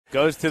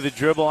Goes to the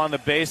dribble on the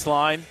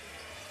baseline.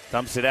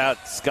 Dumps it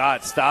out.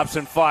 Scott stops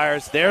and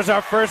fires. There's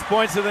our first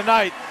points of the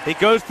night. It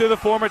goes to the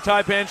former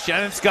Taipan,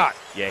 Shannon Scott.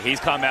 Yeah, he's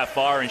come out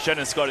fire, and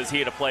Shannon Scott is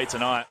here to play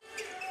tonight.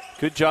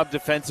 Good job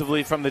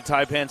defensively from the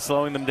Taipan,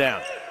 slowing them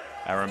down.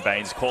 Aaron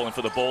Baines calling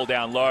for the ball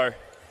down low.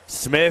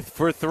 Smith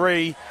for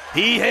three.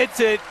 He hits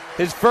it.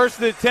 His first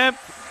attempt.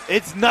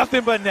 It's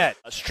nothing but net.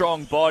 A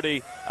strong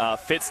body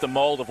fits the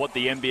mold of what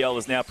the NBL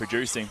is now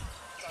producing.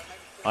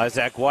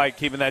 Isaac White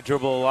keeping that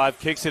dribble alive.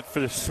 Kicks it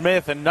for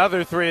Smith.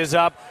 Another three is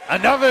up.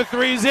 Another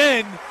three's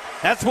in.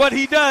 That's what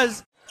he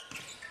does.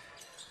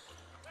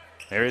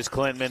 There is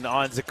Klintman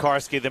on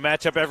Zakarski. The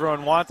matchup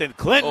everyone wanted.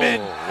 Klintman,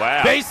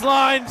 wow.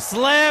 Baseline,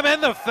 slam,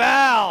 and the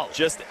foul.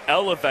 Just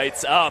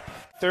elevates up.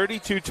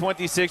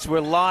 32-26.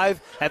 We're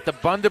live at the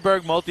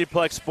Bundaberg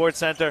Multiplex Sports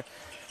Center.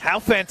 How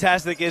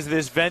fantastic is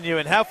this venue,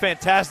 and how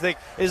fantastic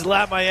is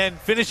Latmayen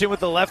finishing with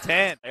the left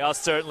hand? They are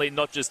certainly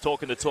not just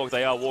talking the talk,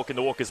 they are walking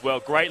the walk as well.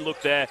 Great look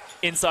there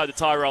inside the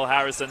Tyrell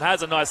Harrison.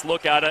 Has a nice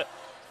look at it.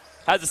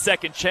 Has a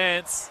second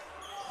chance.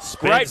 Spins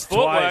Great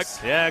footwork.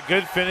 Twice. Yeah,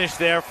 good finish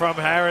there from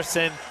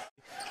Harrison.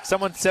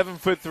 Someone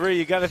 7'3",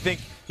 you got to think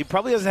he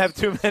probably doesn't have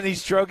too many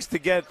strokes to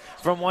get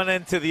from one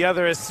end to the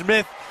other, as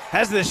Smith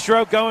has the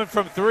stroke going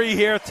from three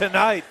here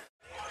tonight.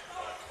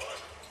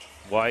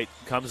 White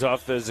comes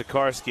off the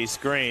Zakarski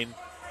screen.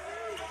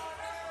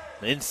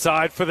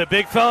 Inside for the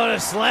big fella to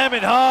slam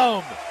it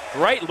home.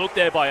 Great look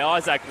there by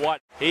Isaac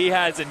White. He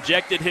has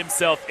injected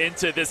himself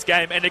into this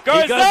game, and it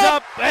goes, he goes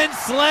up and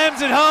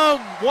slams it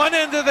home. One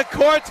end of the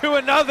court to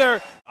another.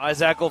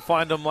 Isaac will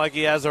find him like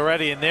he has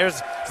already, and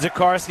there's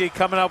Zakarski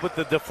coming up with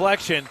the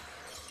deflection.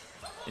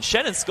 And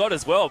Shannon Scott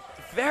as well.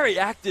 Very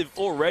active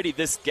already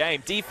this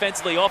game.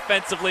 Defensively,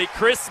 offensively,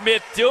 Chris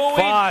Smith doing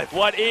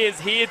what is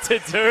here to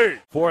do.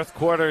 Fourth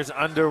quarter is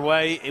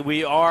underway.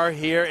 We are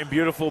here in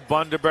beautiful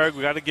Bundaberg.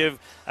 We got to give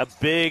a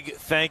big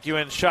thank you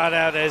and shout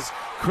out as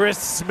Chris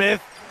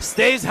Smith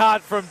stays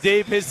hot from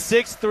deep, his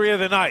sixth three of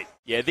the night.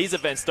 Yeah, these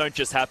events don't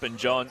just happen,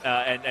 John,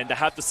 and to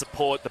have the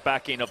support, the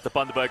backing of the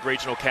Bundaberg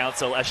Regional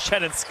Council as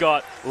Shannon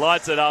Scott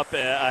lights it up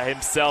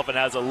himself and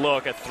has a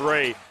look at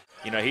three.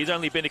 You know, he's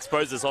only been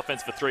exposed to this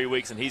offense for 3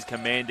 weeks, and he's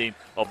commanding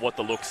of what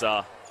the looks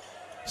are.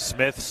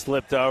 Smith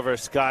slipped over.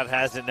 Scott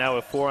has it now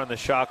with 4 on the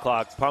shot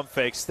clock. Pump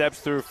fake, steps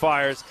through,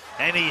 fires,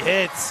 and he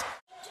hits.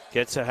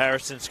 Gets a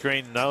Harrison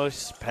screen.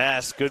 Nice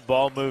pass. Good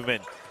ball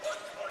movement.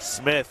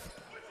 Smith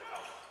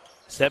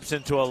steps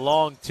into a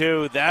long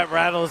two. That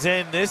rattles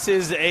in. This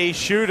is a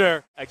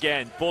shooter.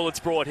 Again, Bullets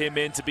brought him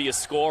in to be a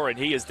scorer, and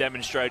he is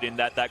demonstrating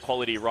that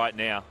quality right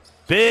now.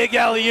 Big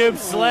alley-oop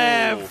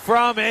slam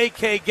from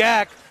A.K.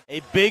 Gack.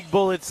 A big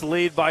Bullets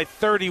lead by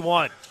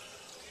 31.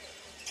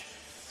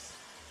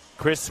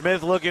 Chris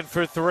Smith looking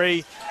for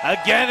three.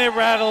 Again, it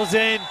rattles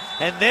in.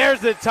 And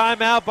there's the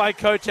timeout by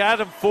Coach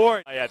Adam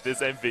Ford. At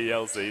this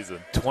NBL season.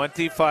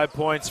 25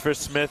 points for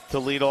Smith to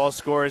lead all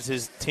scorers.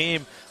 His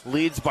team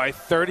leads by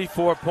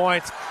 34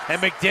 points.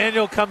 And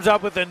McDaniel comes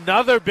up with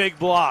another big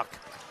block.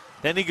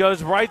 Then he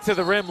goes right to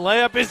the rim.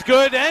 Layup is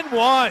good, and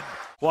one.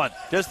 One.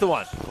 Just the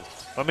one.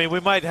 I mean, we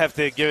might have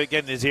to get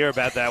in his ear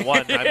about that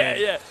one.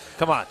 yeah.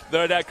 Come on.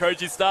 No doubt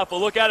coaching stuff. But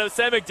look at it.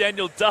 Sam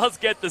McDaniel does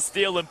get the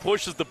steal and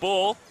pushes the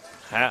ball.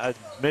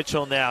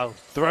 Mitchell now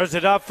throws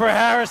it up for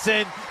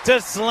Harrison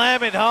to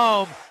slam it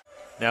home.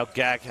 Now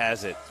Gack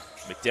has it.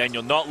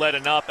 McDaniel not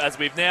letting up as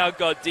we've now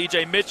got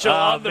DJ Mitchell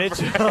on the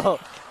Mitchell.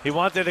 He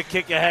wanted to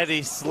kick ahead.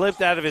 He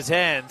slipped out of his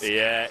hands.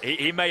 Yeah,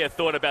 he may have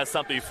thought about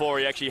something before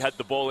he actually had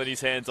the ball in his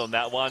hands on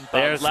that one.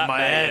 There's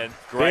my end.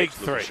 Great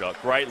looking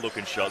shot. Great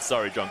looking shot.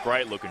 Sorry, John.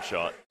 Great looking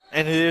shot.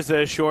 And it is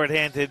a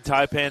short-handed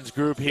Taipans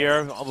group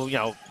here. You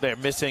know, they're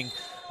missing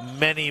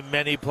many,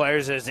 many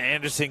players as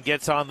Anderson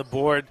gets on the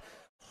board.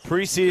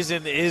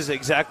 Preseason is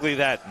exactly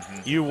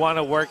that. You want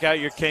to work out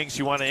your kinks.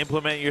 You want to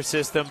implement your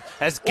system.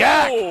 As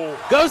Gack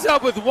goes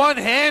up with one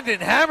hand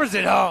and hammers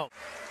it home.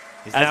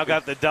 He's now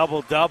got the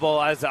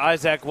double-double as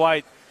Isaac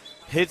White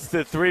hits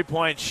the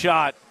three-point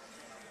shot.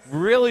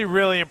 Really,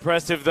 really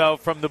impressive, though,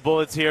 from the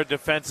Bullets here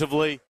defensively.